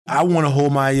I want to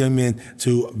hold my young men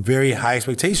to very high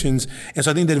expectations. And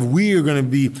so I think that if we are going to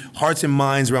be hearts and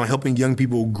minds around helping young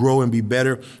people grow and be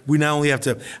better, we not only have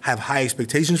to have high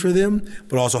expectations for them,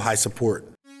 but also high support.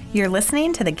 You're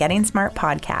listening to the Getting Smart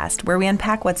podcast, where we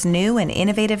unpack what's new and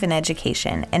innovative in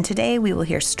education. And today we will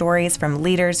hear stories from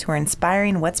leaders who are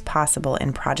inspiring what's possible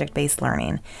in project-based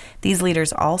learning. These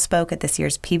leaders all spoke at this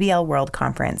year's PBL World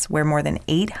Conference, where more than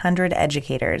 800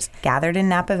 educators gathered in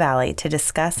Napa Valley to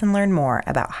discuss and learn more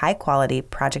about high-quality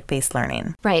project-based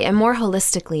learning. Right, and more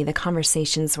holistically, the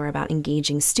conversations were about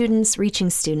engaging students, reaching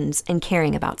students, and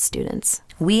caring about students.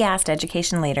 We asked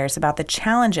education leaders about the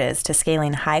challenges to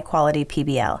scaling high-quality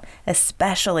PBL,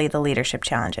 especially the leadership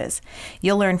challenges.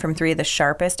 You'll learn from three of the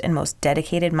sharpest and most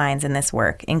dedicated minds in this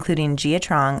work, including Gia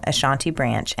Truong, Ashanti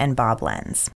Branch, and Bob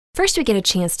Lenz. First, we get a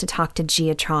chance to talk to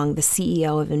Gia Truong, the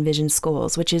CEO of Envision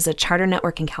Schools, which is a charter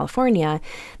network in California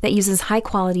that uses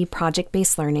high-quality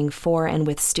project-based learning for and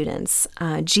with students.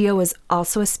 Gia was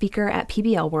also a speaker at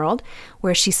PBL World,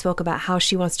 where she spoke about how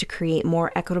she wants to create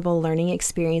more equitable learning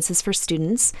experiences for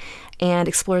students and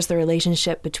explores the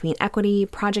relationship between equity,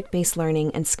 project-based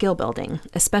learning, and skill building,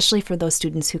 especially for those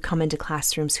students who come into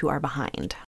classrooms who are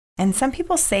behind. And some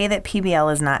people say that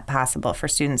PBL is not possible for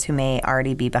students who may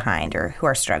already be behind or who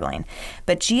are struggling.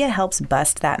 But Gia helps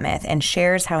bust that myth and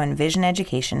shares how Envision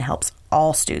Education helps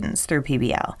all students through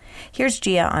PBL. Here's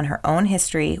Gia on her own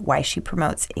history, why she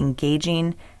promotes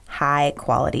engaging,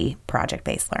 high-quality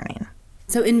project-based learning.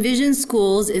 So Envision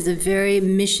Schools is a very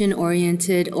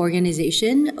mission-oriented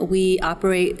organization. We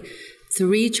operate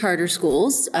 3 charter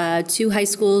schools, 2 high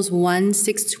schools, 1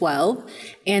 6-12,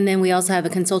 and then we also have a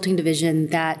consulting division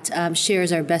that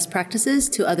shares our best practices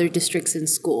to other districts and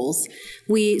schools.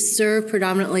 We serve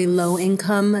predominantly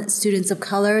low-income students of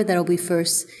color that will be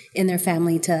first in their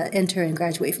family to enter and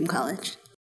graduate from college.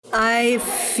 I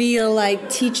feel like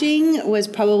teaching was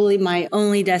probably my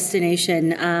only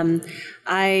destination.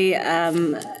 I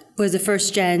was a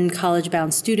first-gen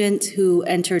college-bound student who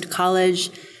entered college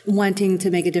wanting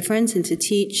to make a difference and to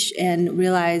teach, and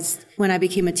realized when I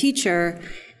became a teacher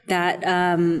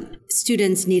that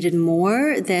students needed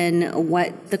more than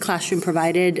what the classroom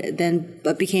provided, then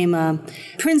became a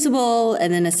principal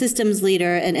and then a systems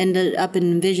leader, and ended up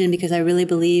in Envision because I really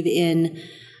believe in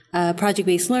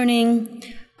project-based learning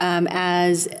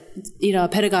as a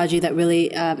pedagogy that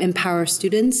really empowers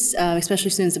students, especially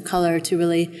students of color, to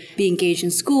really be engaged in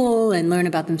school and learn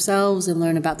about themselves and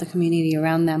learn about the community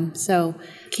around them. So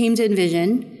came to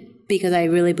Envision because I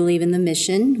really believe in the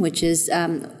mission, which is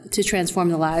to transform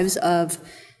the lives of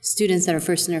students that are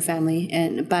first in their family,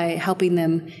 and by helping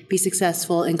them be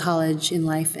successful in college, in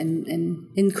life, and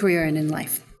in career and in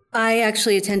life. I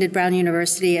actually attended Brown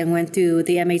University and went through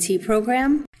the MAT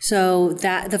program. So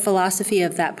that the philosophy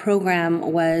of that program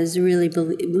was really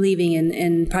believing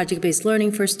in project-based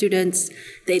learning for students.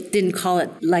 They didn't call it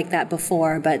like that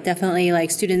before, but definitely like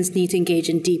students need to engage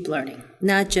in deep learning,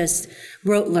 not just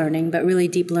rote learning, but really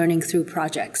deep learning through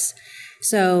projects.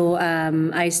 So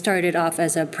I started off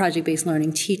as a project-based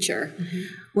learning teacher. Mm-hmm.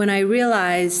 When I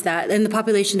realized that, and the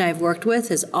population I've worked with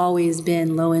has always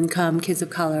been low-income, kids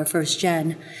of color, first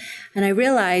gen, and I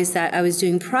realized that I was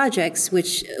doing projects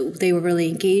which they were really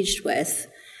engaged with,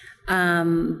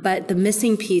 but the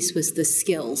missing piece was the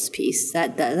skills piece,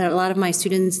 that a lot of my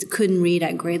students couldn't read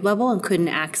at grade level and couldn't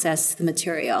access the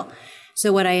material.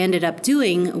 So what I ended up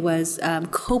doing was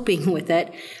coping with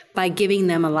it by giving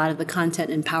them a lot of the content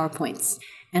in PowerPoints.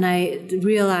 And I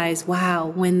realized, wow,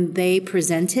 when they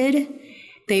presented,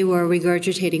 they were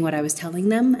regurgitating what I was telling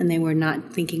them, and they were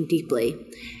not thinking deeply.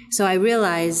 So I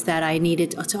realized that I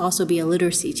needed to also be a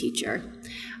literacy teacher.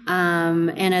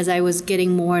 And as I was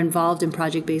getting more involved in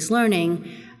project-based learning,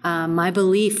 my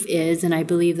belief is, and I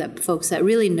believe that folks that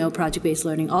really know project-based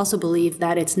learning also believe,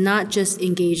 that it's not just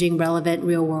engaging relevant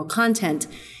real-world content,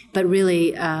 but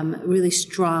really, really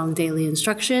strong daily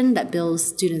instruction that builds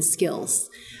students' skills.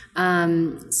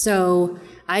 So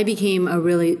I became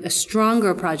a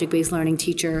stronger project-based learning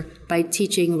teacher by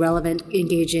teaching relevant,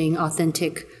 engaging,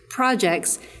 authentic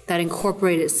projects that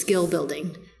incorporated skill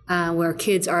building, where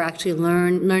kids are actually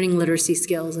learning literacy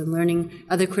skills and learning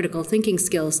other critical thinking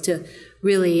skills to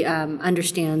really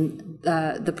understand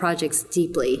the projects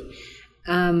deeply.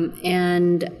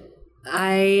 And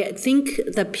I think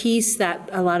the piece that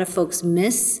a lot of folks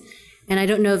miss, and I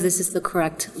don't know if this is the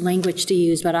correct language to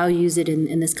use, but I'll use it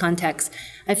in this context.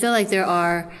 I feel like there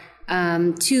are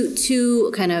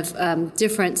two kind of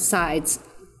different sides.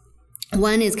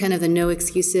 One is kind of the no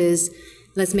excuses.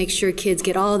 Let's make sure kids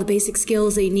get all the basic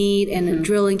skills they need and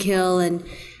drill and kill. And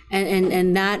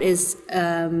And that is,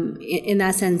 in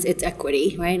that sense, it's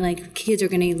equity, right? Like kids are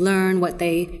going to learn what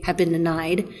they have been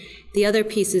denied. The other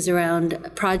piece is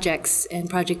around projects and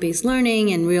project-based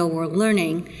learning and real-world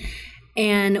learning.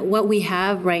 And what we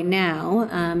have right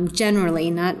now,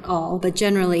 generally, not all, but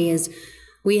generally is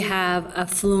we have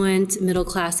affluent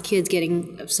middle-class kids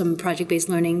getting some project-based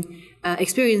learning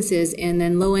experiences, and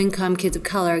then low-income kids of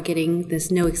color getting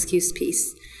this no-excuse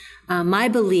piece. My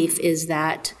belief is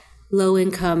that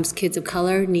low-income kids of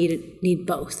color need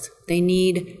both. They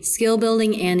need skill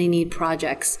building and they need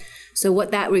projects. So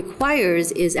what that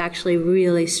requires is actually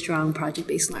really strong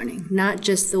project-based learning, not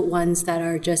just the ones that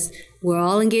are just, we're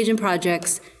all engaged in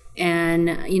projects and,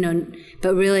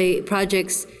 but really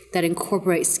projects that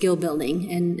incorporate skill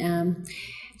building. And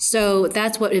so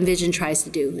that's what Envision tries to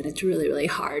do. And it's really, really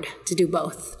hard to do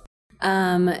both.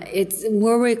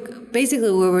 We're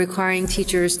requiring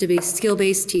teachers to be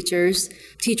skill-based teachers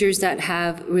that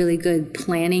have really good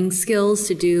planning skills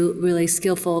to do really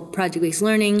skillful project-based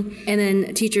learning, and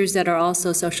then teachers that are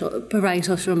also providing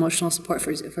social emotional support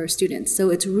for students. So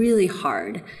it's really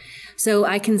hard. So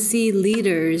I can see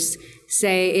leaders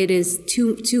say it is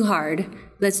too hard.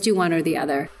 Let's do one or the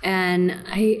other. And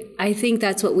I think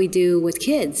that's what we do with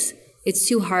kids. It's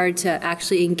too hard to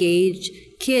actually engage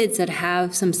kids that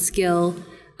have some skill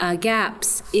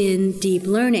gaps in deep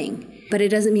learning. But it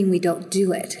doesn't mean we don't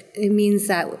do it. It means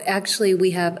that actually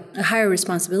we have a higher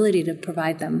responsibility to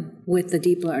provide them with the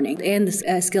deep learning and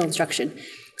the skill instruction.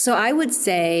 So I would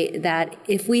say that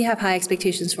if we have high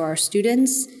expectations for our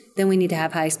students, then we need to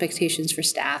have high expectations for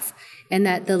staff. And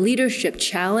that the leadership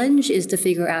challenge is to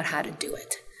figure out how to do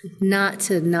it, not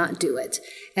to not do it.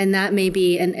 And that may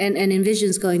be, and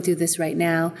Envision's going through this right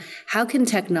now. How can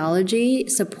technology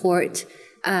support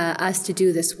us to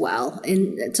do this well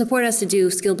and support us to do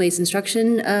skill-based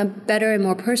instruction better and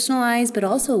more personalized, but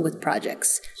also with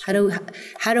projects?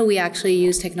 How do we actually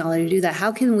use technology to do that?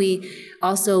 How can we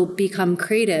also become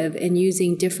creative in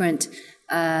using different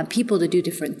people to do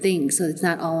different things so it's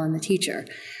not all on the teacher?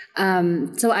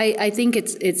 So I think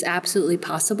it's absolutely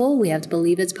possible. We have to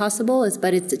believe it's possible,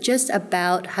 but it's just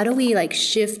about how do we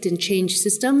shift and change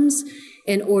systems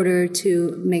in order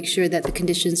to make sure that the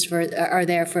conditions are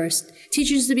there for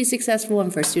teachers to be successful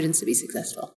and for students to be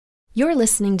successful. You're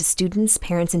listening to students,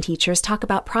 parents, and teachers talk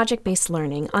about project-based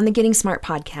learning on the Getting Smart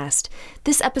podcast.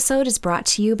 This episode is brought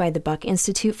to you by the Buck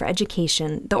Institute for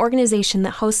Education, the organization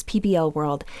that hosts PBL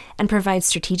World and provides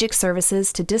strategic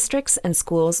services to districts and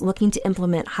schools looking to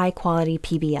implement high-quality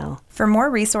PBL. For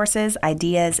more resources,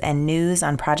 ideas, and news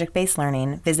on project-based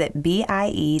learning, visit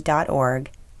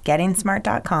BIE.org,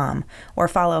 gettingsmart.com, or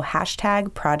follow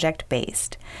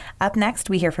 #projectbased. Up next,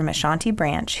 we hear from Ashanti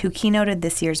Branch, who keynoted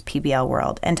this year's PBL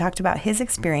World and talked about his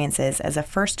experiences as a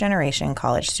first-generation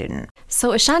college student.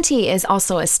 So Ashanti is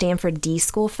also a Stanford D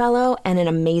School Fellow and an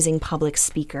amazing public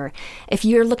speaker. If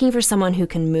you're looking for someone who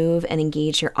can move and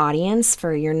engage your audience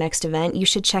for your next event, you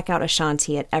should check out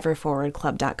Ashanti at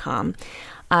everforwardclub.com.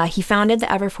 He founded the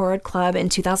EverForward Club in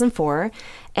 2004,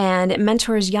 and it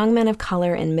mentors young men of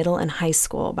color in middle and high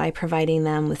school by providing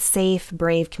them with safe,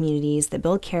 brave communities that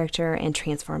build character and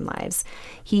transform lives.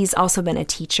 He's also been a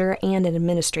teacher and an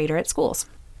administrator at schools.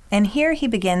 And here he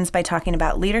begins by talking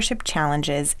about leadership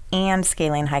challenges and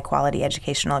scaling high-quality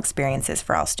educational experiences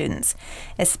for all students,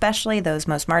 especially those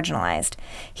most marginalized.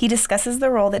 He discusses the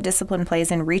role that discipline plays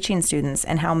in reaching students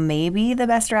and how maybe the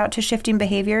best route to shifting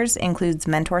behaviors includes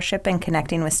mentorship and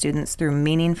connecting with students through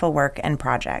meaningful work and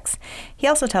projects. He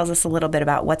also tells us a little bit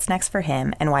about what's next for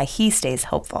him and why he stays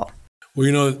hopeful.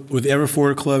 Well, with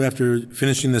EverForward Club, after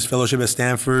finishing this fellowship at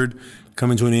Stanford,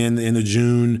 coming to an end at the end of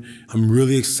June, I'm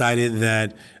really excited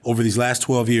that over these last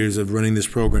 12 years of running this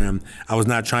program, I was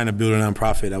not trying to build a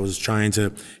nonprofit. I was trying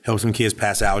to help some kids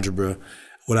pass algebra.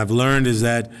 What I've learned is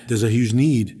that there's a huge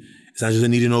need. It's not just a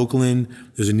need in Oakland.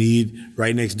 There's a need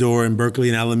right next door in Berkeley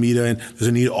and Alameda, and there's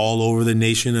a need all over the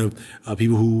nation of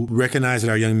people who recognize that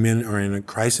our young men are in a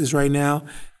crisis right now.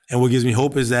 And what gives me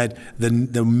hope is that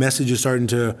the message is starting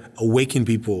to awaken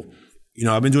people.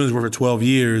 I've been doing this work for 12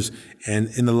 years, and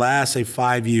in the last,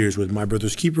 5 years, with My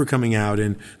Brother's Keeper coming out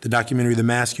and the documentary The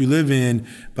Mask You Live In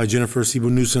by Jennifer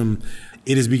Siebel-Newsom,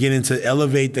 it is beginning to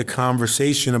elevate the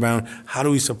conversation about how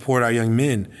do we support our young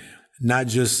men, not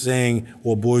just saying,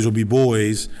 well, boys will be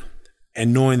boys,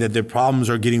 and knowing that their problems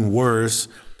are getting worse,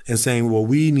 and saying, well,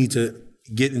 we need to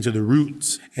get into the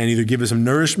roots and either give it some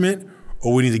nourishment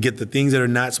or we need to get the things that are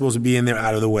not supposed to be in there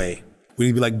out of the way. We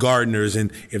need to be like gardeners,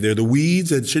 and if they're the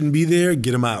weeds that shouldn't be there,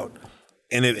 get them out.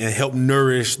 and help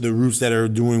nourish the roots that are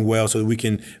doing well so that we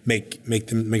can make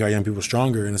our young people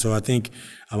stronger. And so I think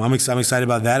I'm excited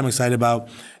about that. I'm excited about,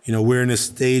 we're in this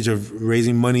stage of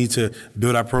raising money to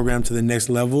build our program to the next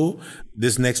level.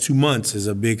 This next 2 months is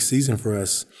a big season for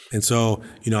us. And so,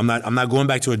 I'm not going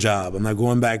back to a job. I'm not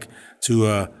going back to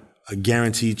a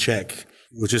guaranteed check,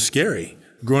 which is scary.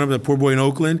 Growing up as a poor boy in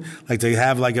Oakland, like to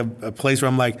have like a place where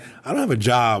I'm like, I don't have a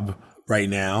job right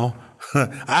now.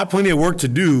 I have plenty of work to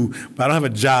do, but I don't have a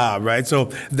job, right? So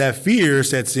that fear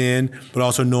sets in, but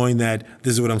also knowing that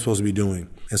this is what I'm supposed to be doing.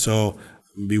 And so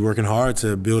be working hard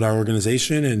to build our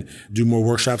organization and do more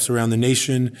workshops around the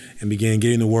nation and begin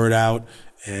getting the word out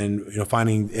and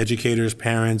finding educators,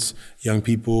 parents, young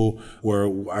people where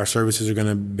our services are going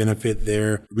to benefit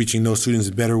their reaching those students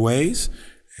in better ways.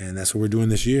 And that's what we're doing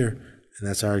this year. And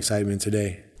that's our excitement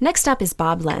today. Next up is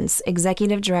Bob Lenz,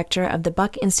 Executive Director of the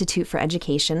Buck Institute for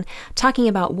Education, talking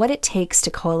about what it takes to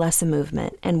coalesce a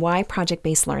movement and why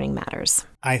project-based learning matters.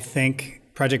 I think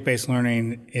project-based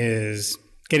learning is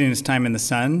getting its time in the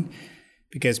sun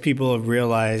because people have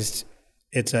realized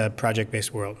it's a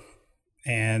project-based world,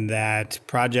 and that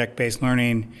project-based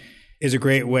learning is a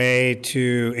great way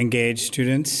to engage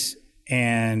students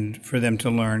and for them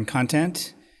to learn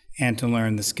content and to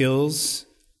learn the skills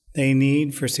they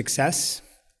need for success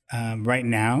right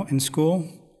now in school.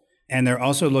 And they're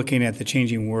also looking at the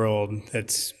changing world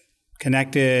that's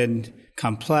connected,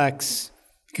 complex,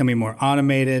 becoming more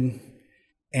automated,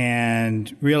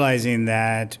 and realizing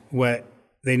that what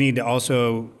they need to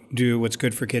also do what's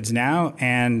good for kids now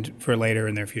and for later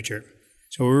in their future.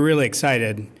 So we're really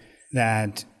excited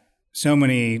that so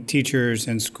many teachers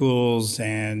and schools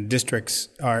and districts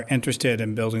are interested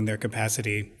in building their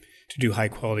capacity to do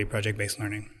high-quality project-based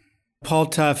learning. Paul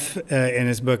Tuff, in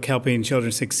his book, Helping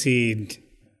Children Succeed,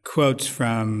 quotes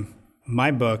from my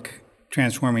book,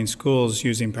 Transforming Schools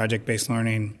Using Project-Based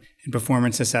Learning and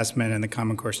Performance Assessment and the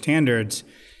Common Core Standards,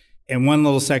 in one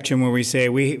little section where we say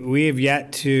we have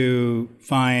yet to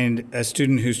find a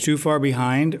student who's too far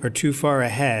behind or too far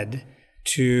ahead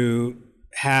to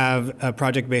have a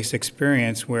project-based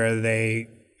experience where they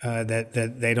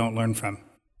that they don't learn from.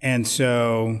 And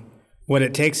so what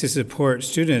it takes to support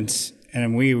students,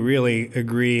 and we really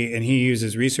agree, and he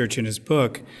uses research in his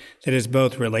book, that is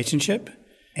both relationship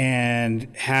and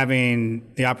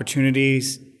having the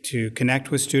opportunities to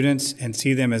connect with students and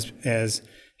see them as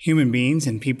human beings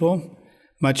and people,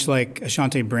 much like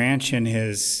Ashanti Branch in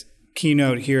his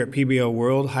keynote here at PBL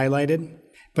World highlighted.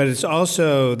 But it's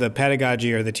also the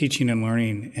pedagogy or the teaching and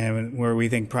learning, and where we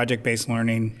think project-based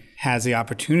learning has the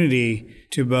opportunity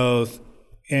to both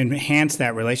enhance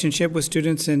that relationship with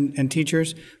students and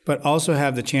teachers, but also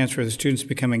have the chance for the students to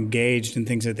become engaged in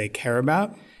things that they care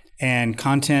about and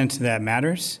content that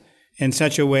matters in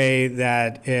such a way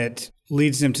that it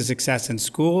leads them to success in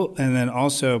school and then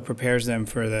also prepares them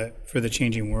for the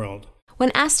changing world.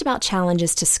 When asked about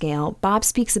challenges to scale, Bob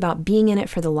speaks about being in it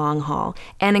for the long haul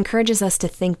and encourages us to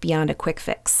think beyond a quick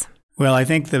fix. Well, I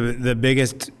think the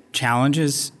biggest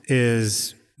challenges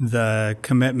is the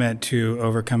commitment to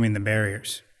overcoming the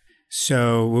barriers.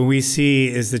 So what we see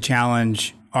is the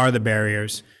challenge are the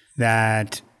barriers,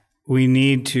 that we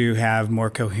need to have more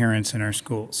coherence in our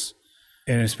schools,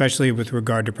 and especially with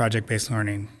regard to project-based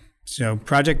learning. So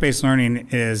project-based learning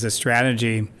is a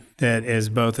strategy that is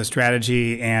both a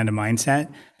strategy and a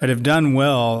mindset, but if done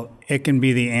well, it can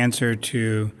be the answer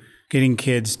to getting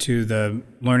kids to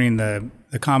learning the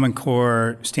Common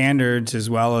Core standards, as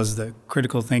well as the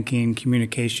critical thinking,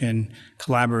 communication,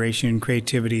 collaboration,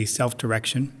 creativity,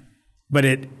 self-direction. But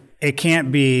it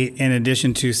can't be in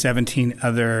addition to 17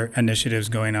 other initiatives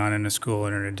going on in a school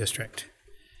or in a district.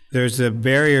 There's the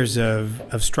barriers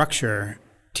of structure.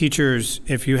 Teachers,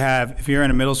 if you're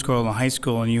in a middle school and a high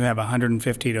school and you have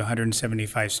 150 to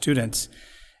 175 students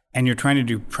and you're trying to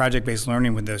do project-based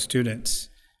learning with those students,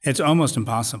 it's almost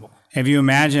impossible. If you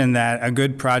imagine that a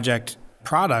good product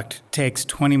takes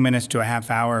 20 minutes to a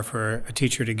half hour for a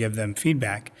teacher to give them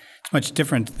feedback, it's much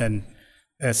different than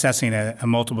assessing a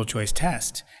multiple choice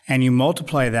test. And you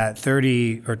multiply that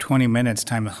 30 or 20 minutes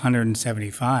times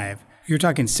 175, you're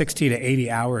talking 60 to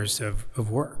 80 hours of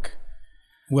work.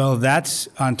 Well, that's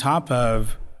on top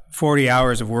of 40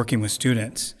 hours of working with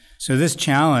students. So this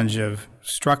challenge of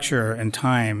structure and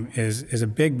time is a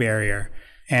big barrier,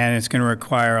 and it's going to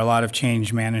require a lot of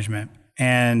change management.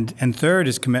 And third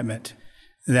is commitment,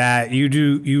 that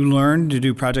you learn to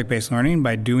do project-based learning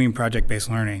by doing project-based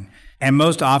learning. And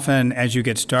most often, as you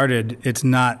get started, it's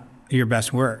not your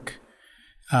best work.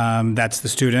 That's the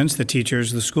students, the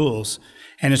teachers, the schools.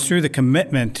 And it's through the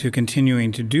commitment to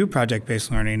continuing to do project-based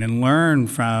learning and learn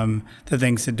from the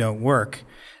things that don't work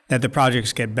that the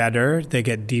projects get better, they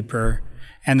get deeper,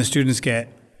 and the students get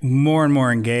more and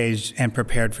more engaged and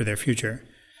prepared for their future.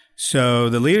 So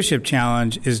the leadership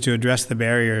challenge is to address the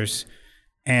barriers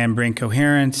and bring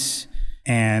coherence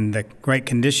and the right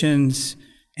conditions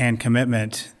and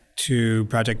commitment to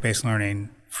project-based learning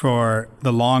for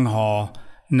the long haul,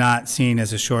 not seen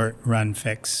as a short-run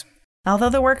fix.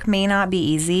 Although the work may not be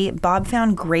easy, Bob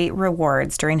found great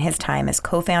rewards during his time as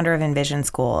co-founder of Envision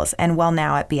Schools and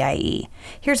now at BIE.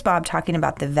 Here's Bob talking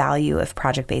about the value of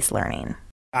project-based learning.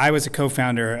 I was a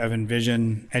co-founder of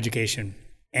Envision Education,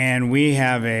 and we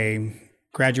have a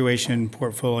graduation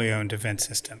portfolio and defense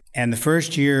system. And the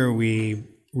first year we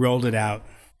rolled it out,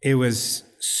 it was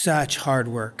such hard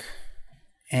work.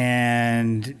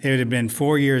 And it had been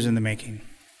 4 years in the making.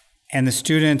 And the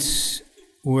students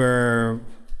were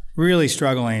really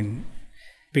struggling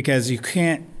because you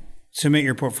can't submit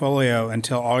your portfolio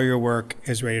until all your work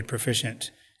is rated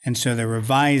proficient. And so they're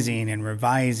revising and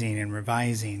revising and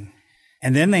revising.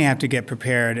 And then they have to get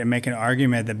prepared and make an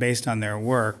argument that based on their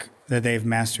work that they've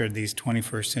mastered these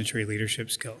 21st century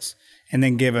leadership skills, and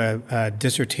then give a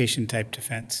dissertation type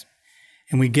defense.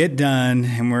 And we get done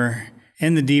and we're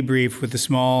in the debrief with a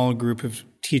small group of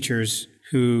teachers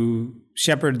who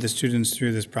shepherded the students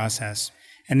through this process.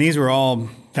 And these were all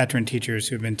veteran teachers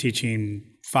who had been teaching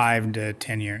 5 to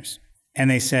 10 years. And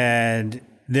they said,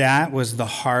 that was the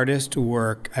hardest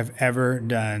work I've ever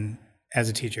done as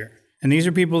a teacher. And these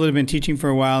are people that have been teaching for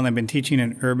a while, and they've been teaching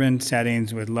in urban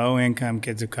settings with low-income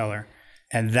kids of color.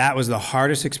 And that was the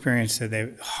hardest experience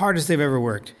hardest they've ever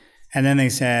worked. And then they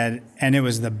said, and it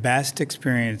was the best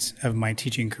experience of my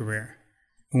teaching career.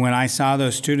 When I saw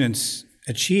those students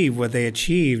achieve what they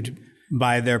achieved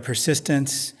by their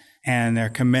persistence and their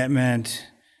commitment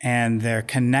and their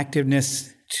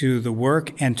connectiveness to the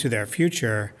work and to their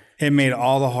future, it made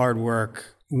all the hard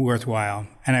work worthwhile.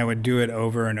 And I would do it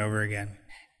over and over again.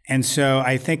 And so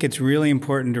I think it's really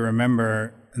important to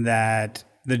remember that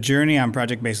the journey on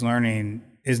project-based learning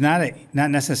is not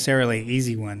necessarily an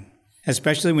easy one,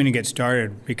 especially when you get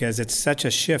started, because it's such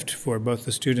a shift for both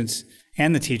the students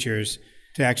and the teachers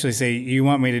to actually say, you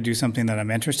want me to do something that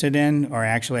I'm interested in, or I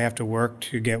actually have to work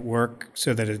to get work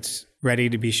so that it's ready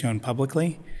to be shown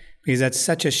publicly? Because that's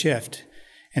such a shift.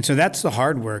 And so that's the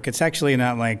hard work. It's actually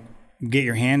not like get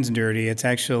your hands dirty. It's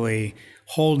actually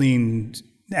holding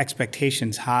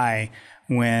expectations high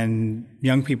when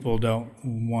young people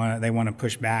want to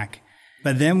push back.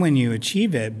 But then when you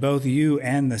achieve it, both you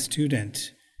and the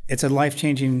student, it's a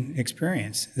life-changing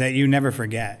experience that you never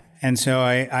forget. And so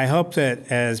I hope that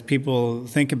as people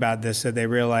think about this, that they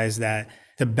realize that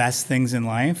the best things in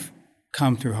life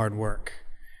come through hard work.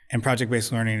 And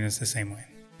project-based learning is the same way.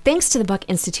 Thanks to the Buck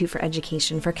Institute for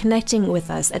Education for connecting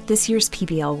with us at this year's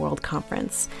PBL World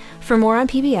Conference. For more on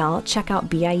PBL, check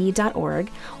out BIE.org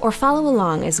or follow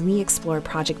along as we explore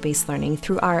project-based learning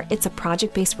through our It's a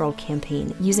Project-Based World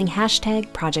campaign using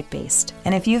 #ProjectBased.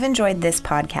 And if you've enjoyed this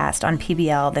podcast on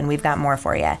PBL, then we've got more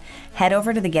for you. Head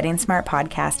over to the Getting Smart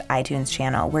Podcast iTunes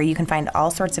channel, where you can find all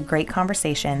sorts of great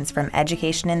conversations from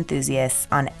education enthusiasts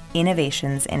on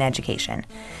innovations in education.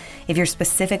 If you're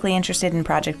specifically interested in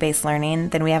project-based learning,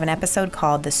 then we have an episode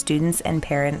called The Students and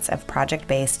Parents of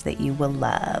Project-Based that you will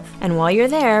love. And while you're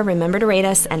there, remember to rate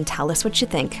us and tell us what you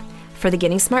think. For the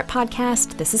Getting Smart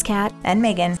podcast, this is Kat and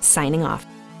Megan signing off.